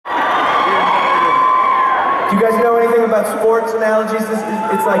Do you guys know anything about sports analogies?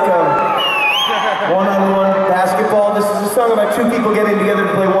 It's like one-on-one basketball. This is a song about two people getting together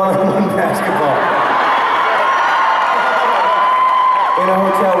to play one-on-one basketball in a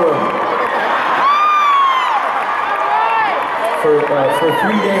hotel room for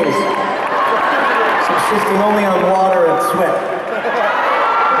 3 days, subsisting only on water and sweat.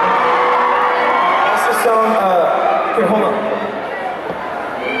 It's a song. Here, hold on.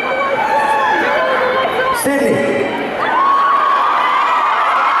 Sydney.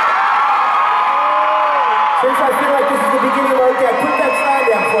 Since I feel like this is the beginning of our day, put that sign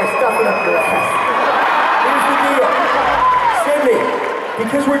down before I stuff it up your ass. Here's the deal. Sydney,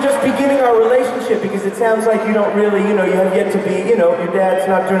 because we're just beginning our relationship, because it sounds like you don't really, you have yet to be, your dad's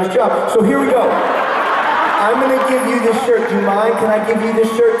not doing his job. So here we go. I'm gonna give you this shirt. Do you mind? Can I give you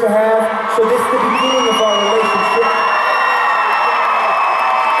this shirt to have? So this is the beginning of our relationship.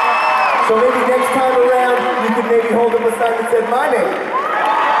 So maybe next time around, you could maybe hold up a sign that said my name.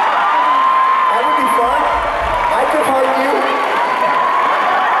 That would be fun. I could hug you.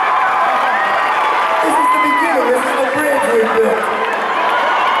 This is the beginning. This is the bridge we built.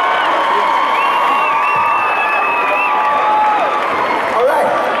 All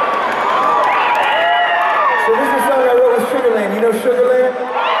right. So this is a song I wrote with Sugarland. You know Sugarland?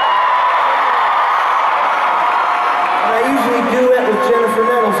 Duet with Jennifer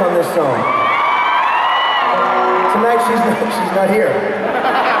Nettles on this song. Tonight she's not here.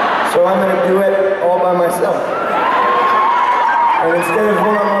 So I'm gonna do it all by myself. And instead of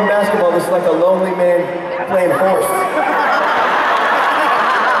one-on-one basketball, this is like a lonely man playing horse.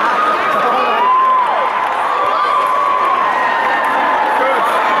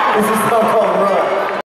 This is